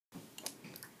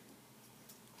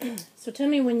So tell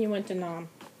me when you went to Nam.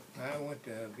 I went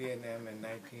to Vietnam in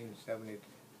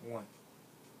 1971.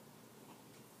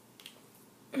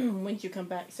 When did you come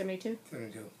back? 72?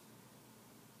 72.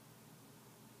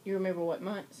 You remember what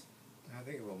months I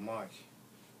think it was March.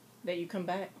 that you come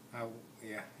back?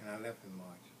 Yeah, and I left in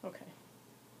March. Okay.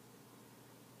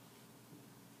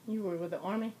 You were with the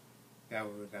Army? That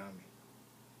was with the Army.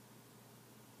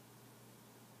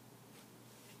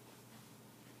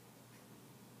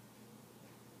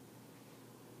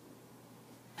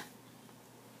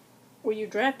 Were you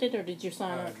drafted or did you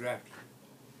sign up? Drafted.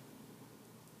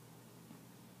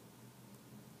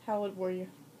 How old were you?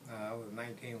 I was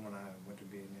 19 when I went to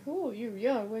Vietnam. Oh, you were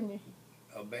young, wasn't you?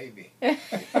 A baby. To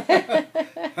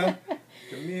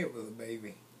me, it was a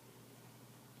baby.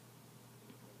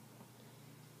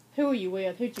 Who were you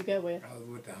with? Who'd you go with? I was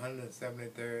with the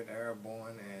 173rd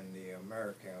Airborne and the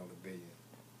Americal Division.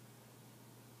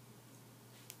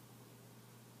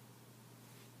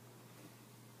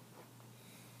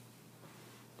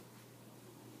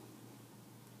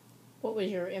 What was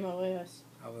your MOS?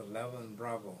 I was 11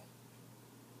 Bravo.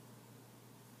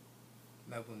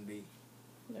 11B.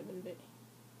 11B.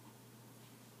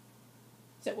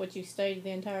 Is that what you stayed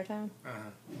the entire time?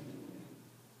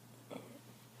 Uh-huh.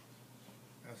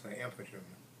 That's an infantryman.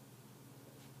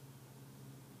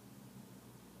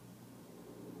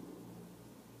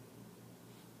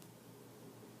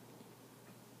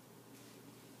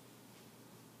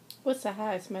 What's the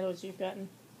highest medals you've gotten?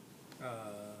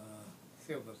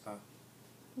 Silver Star.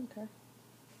 Okay.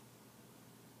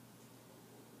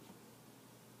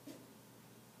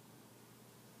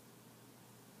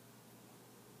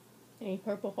 Any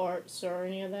Purple Hearts or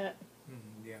any of that?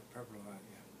 Yeah, Purple Heart,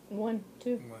 yeah. 1,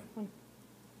 2? One.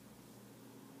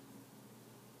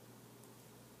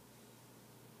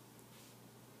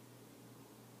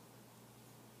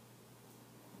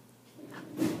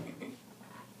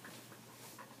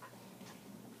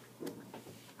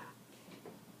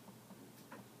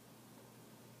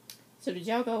 So did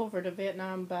y'all go over to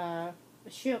Vietnam by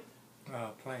ship?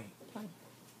 Plane. Plane.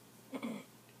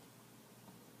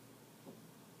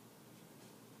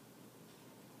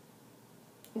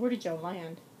 Where did y'all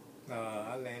land?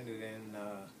 I landed in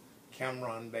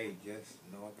Cam Bay, just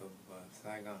north of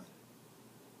Saigon.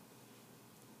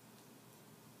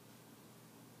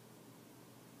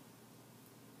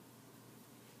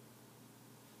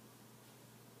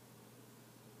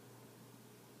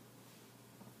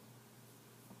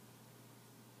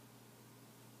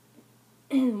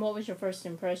 What was your first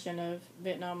impression of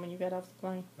Vietnam when you got off the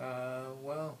plane?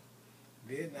 Well,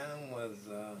 Vietnam was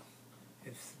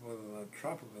it was a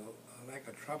tropical, like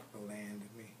a tropical land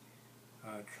to me,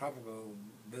 a tropical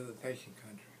visitation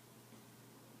country.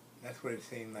 That's what it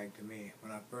seemed like to me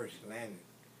when I first landed,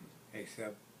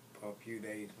 except for a few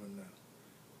days when the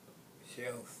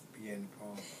shells began to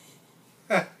fall.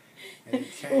 And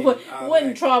it changed. It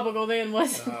wasn't tropical then,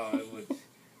 was it? No, it was.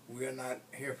 We're not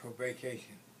here for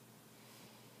vacation.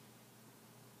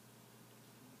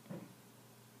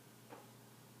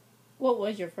 What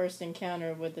was your first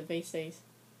encounter with the VCs?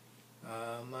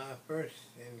 My first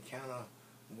encounter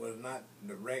was not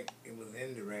direct, it was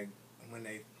indirect. When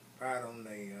they fired on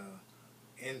the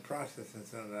in-processing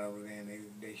center that I was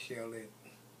in, they shelled it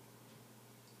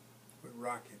with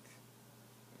rockets.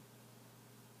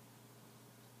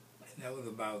 And that was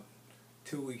about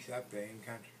 2 weeks after the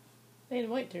in-country. They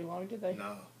didn't wait too long, did they?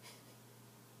 No.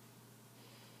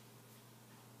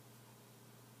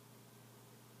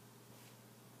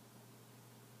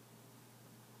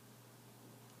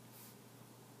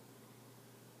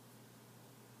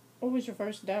 What was your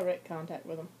first direct contact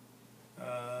with them?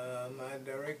 My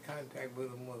direct contact with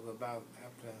them was about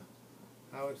after,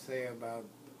 I would say about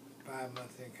 5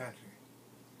 months in country.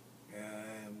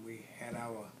 And we had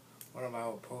one of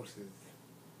our posts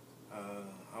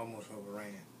almost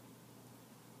overran.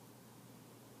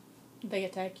 Did they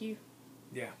attack you?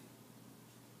 Yeah.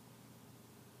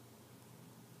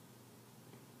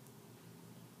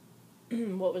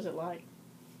 What was it like?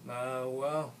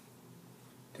 Well,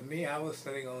 to me, I was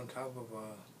sitting on top of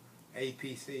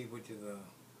APC, which is a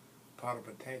part of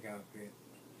a tank outfit,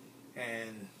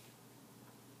 and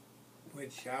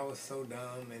which I was so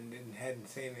dumb and hadn't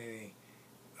seen any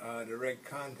direct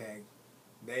contact.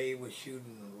 They were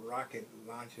shooting rocket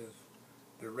launchers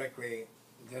directly,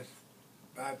 just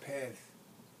bypass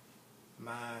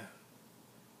my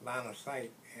line of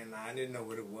sight, and I didn't know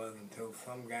what it was until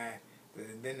some guy that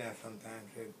had been there sometime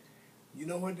said, "You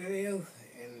know what that is?"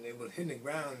 And it was hitting the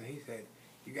ground, and he said,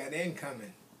 "You got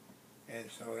incoming."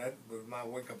 And so that was my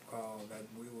wake-up call that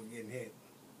we were getting hit.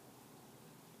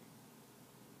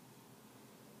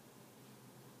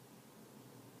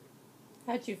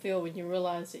 How'd you feel when you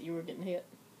realized that you were getting hit?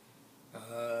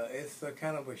 It's a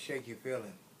kind of a shaky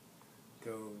feeling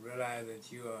to realize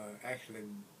that you are actually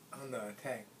under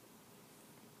attack.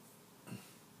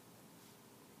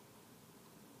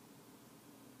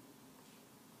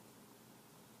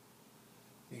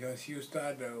 Because you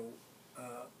start to,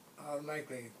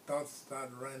 automatically, thoughts start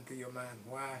to run through your mind.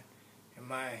 Why am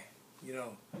I, you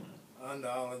know, under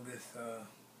all of this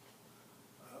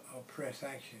oppressed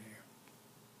action here?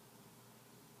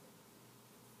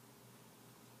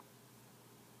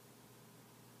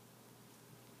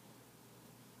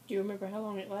 Do you remember how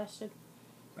long it lasted?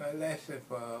 It lasted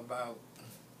for about,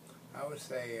 I would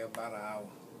say, about an hour.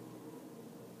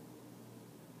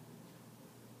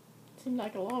 Seemed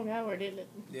like a long hour, didn't it?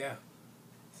 Yeah,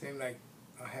 seemed like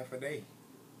a half a day.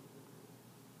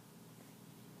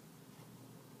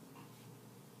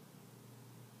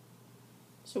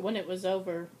 So when it was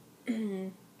over,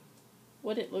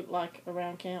 what did it look like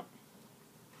around camp?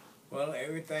 Well,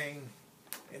 everything,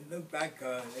 it looked like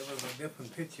it was a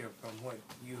different picture from what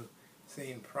you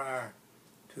seen prior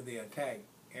to the attack.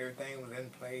 Everything was in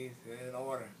place, in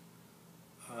order.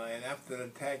 And after the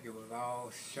attack, it was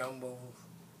all shambles.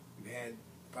 You had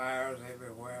fires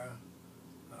everywhere.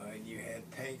 You had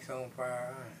tanks on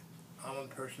fire,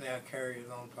 armored personnel carriers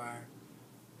on fire,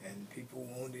 and people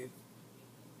wounded,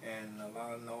 and a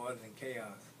lot of noise and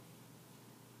chaos.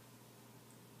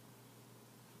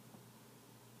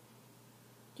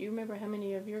 Do you remember how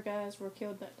many of your guys were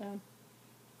killed that time?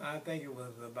 I think it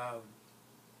was about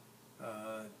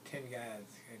 10 guys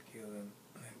got killed in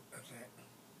that attack.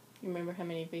 You remember how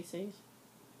many VCs?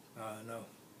 No.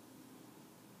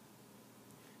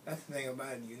 That's the thing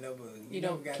about it. You You never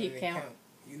don't got keep any count.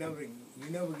 You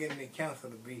never get any counts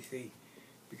of the BC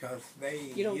because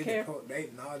they You don't care?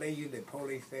 They use the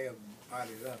police their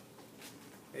bodies up.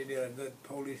 They did a good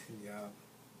policing job.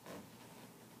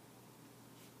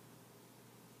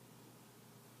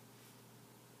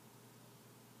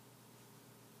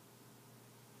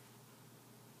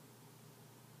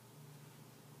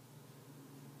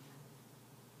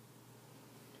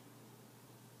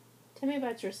 Tell me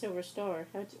about your Silver Star.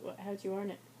 How'd you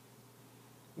earn it?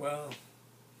 Well,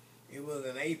 it was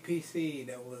an APC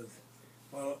that was,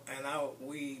 and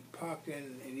we parked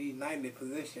in the nightly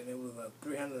position. It was a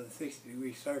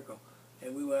 360-degree circle,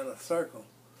 and we were in a circle.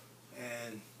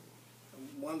 And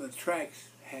one of the tracks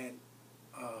had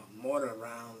mortar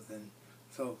rounds and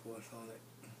so forth on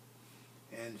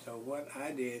it. And so what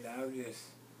I did, I was just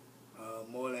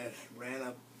more or less ran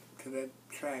up to that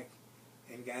track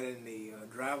and got in the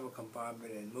driver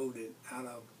compartment and moved it out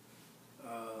of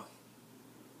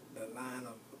the line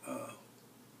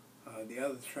of the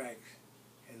other tracks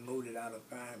and moved it out of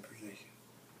firing position.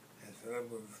 And so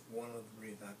that was one of the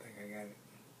reasons I think I got it.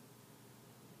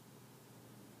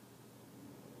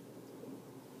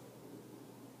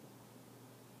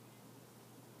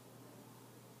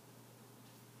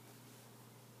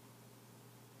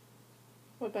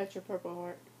 What about your Purple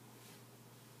Heart?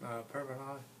 Purple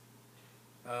Heart?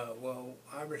 Well,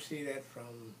 I received that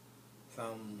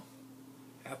from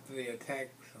after the attack,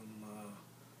 some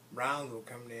rounds were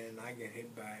coming in and I get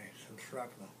hit by some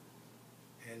shrapnel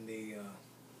in the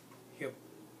hip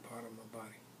part of my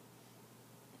body.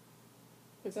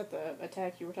 Was that the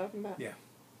attack you were talking about? Yeah.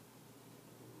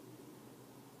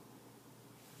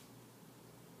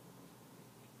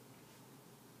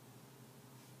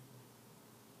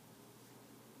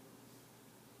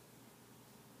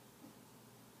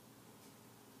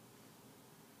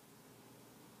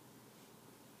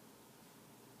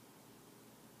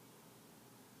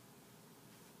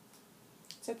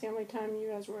 Is that the only time you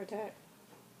guys were attacked?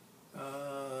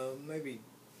 Maybe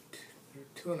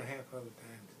two and a half other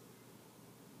times.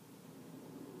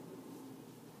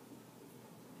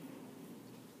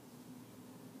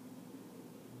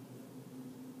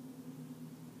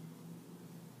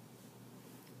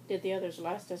 Did the others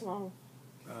last as long?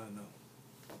 No.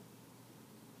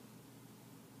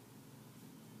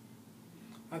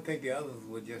 I think the others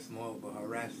were just more of a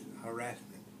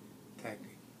harassment tactic.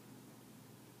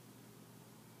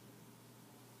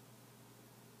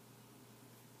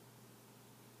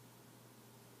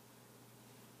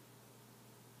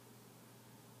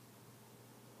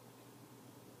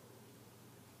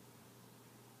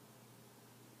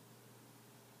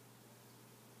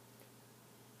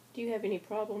 Do you have any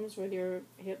problems with your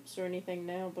hips or anything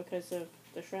now because of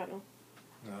the shrapnel?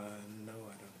 No,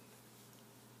 I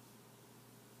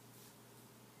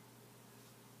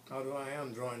don't. Although I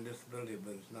am drawing disability,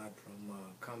 but it's not from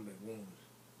combat wounds.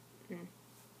 Hmm.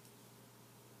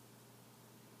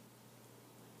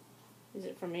 Is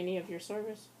it from any of your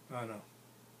service? Oh, no.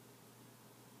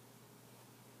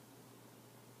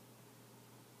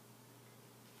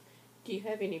 Do you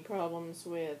have any problems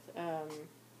with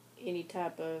any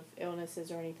type of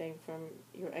illnesses or anything from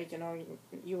your Agent Orange?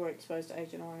 You were exposed to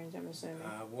Agent Orange, I'm assuming.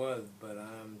 I was, but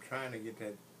I'm trying to get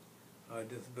that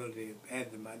disability,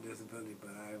 add to my disability, but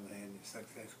I haven't had any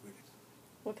success with it.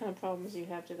 What kind of problems do you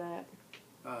have to that?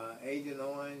 Agent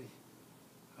Orange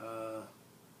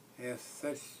has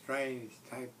such strange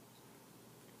type.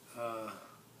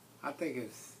 I think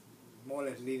it's more or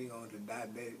less leading on to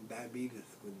diabetes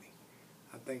with me.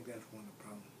 I think that's one of the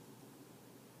problems.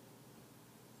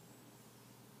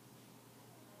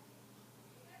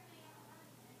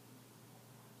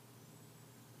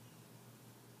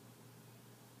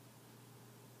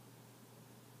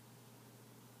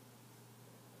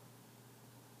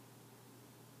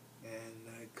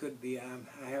 And it could be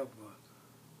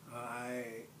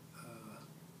I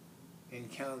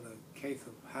encountered a case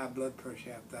of high blood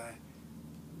pressure after I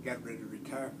got ready to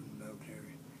retire from the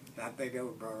military. And I think that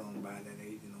was brought on by that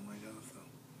Agent Orange also.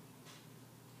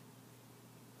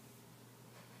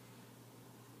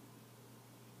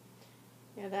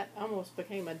 Yeah, that almost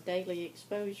became a daily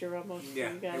exposure almost for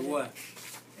Yeah, you guys. it was.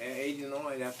 And Agent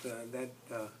Orange, after that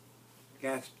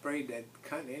guy sprayed that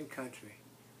in country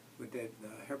with that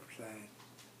herbicide,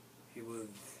 it was,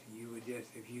 you would just,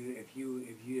 if you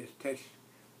just touched,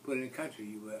 put it in country,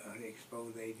 you were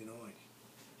exposed to Agent Orange.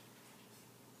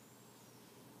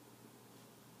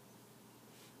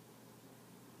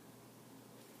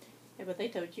 Yeah, but they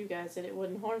told you guys that it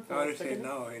wasn't harmful. Oh, they said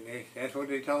no, and that's what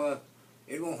they told us.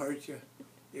 It won't hurt you.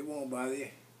 It won't bother you.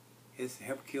 It's to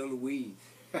help kill the weeds.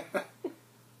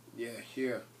 Yeah,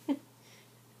 sure.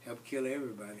 Help kill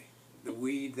everybody. The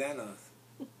weeds and us.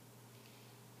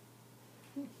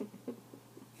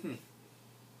 Mm-hmm.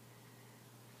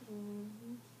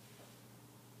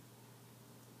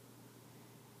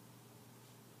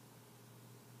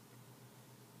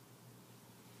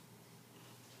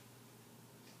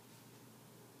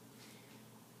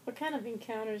 What kind of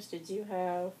encounters did you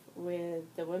have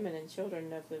with the women and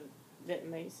children of the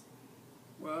Vietnamese?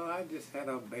 Well, I just had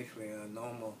basically a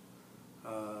normal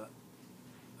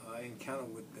encounter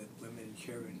with the women and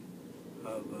children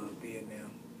of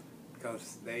Vietnam,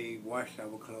 because they washed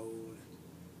our clothes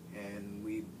and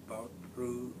we bought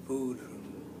food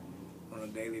from on a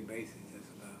daily basis just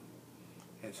about.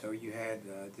 And so you had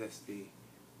just the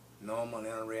normal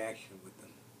interaction with them.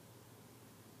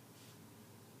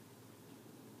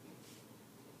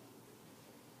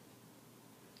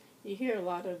 You hear a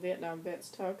lot of Vietnam vets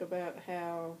talk about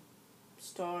how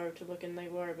starved looking they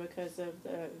were because of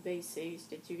the VCs.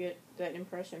 Did you get that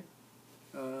impression?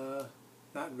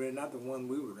 Not really, not the one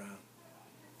we were around.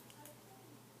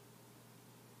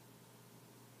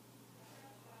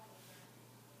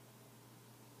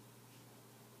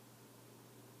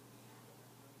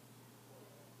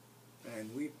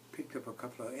 And we picked up a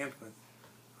couple of infants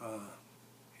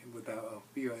with a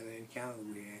few of the encounters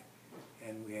we had,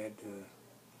 and we had to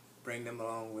bring them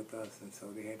along with us, and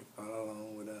so they had to follow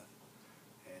along with us.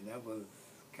 And that was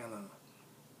kind of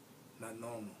not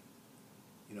normal,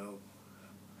 you know,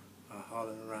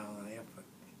 hauling around an infant.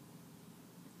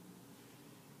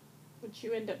 What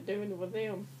you end up doing with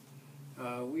them?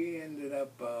 We ended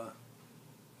up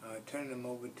turning them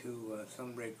over to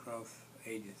some Red Cross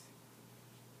agency.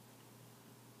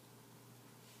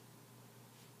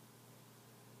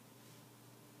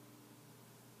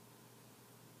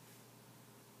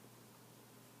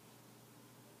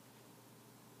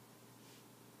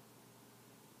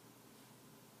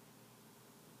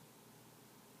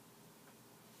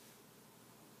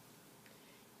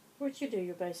 Where'd you do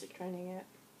your basic training at?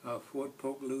 Fort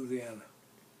Polk, Louisiana.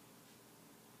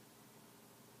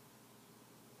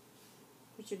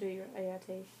 Where'd you do your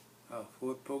AIT?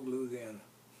 Fort Polk, Louisiana.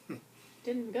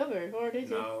 Didn't go very far, did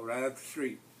you? No, right up the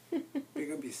street.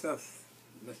 Pick up your stuff,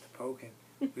 Mr. Polk,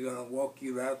 and we're going to walk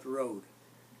you right up the road.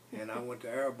 And I went to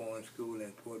Airborne School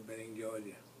at Fort Benning,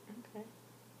 Georgia. Okay.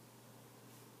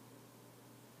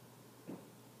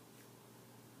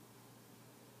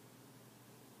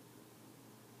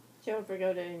 Did you ever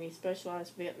go to any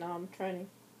specialized Vietnam training?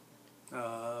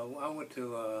 I went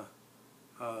to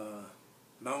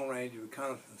Long Range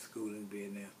Reconnaissance School in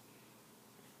Vietnam.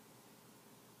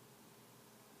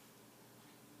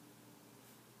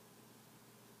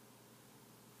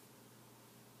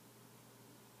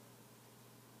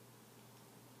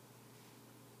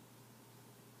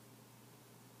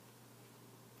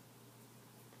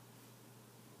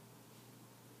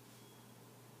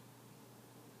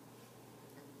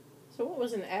 So what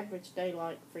was an average day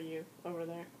like for you over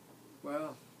there?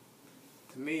 Well,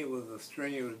 to me it was a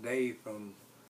strenuous day from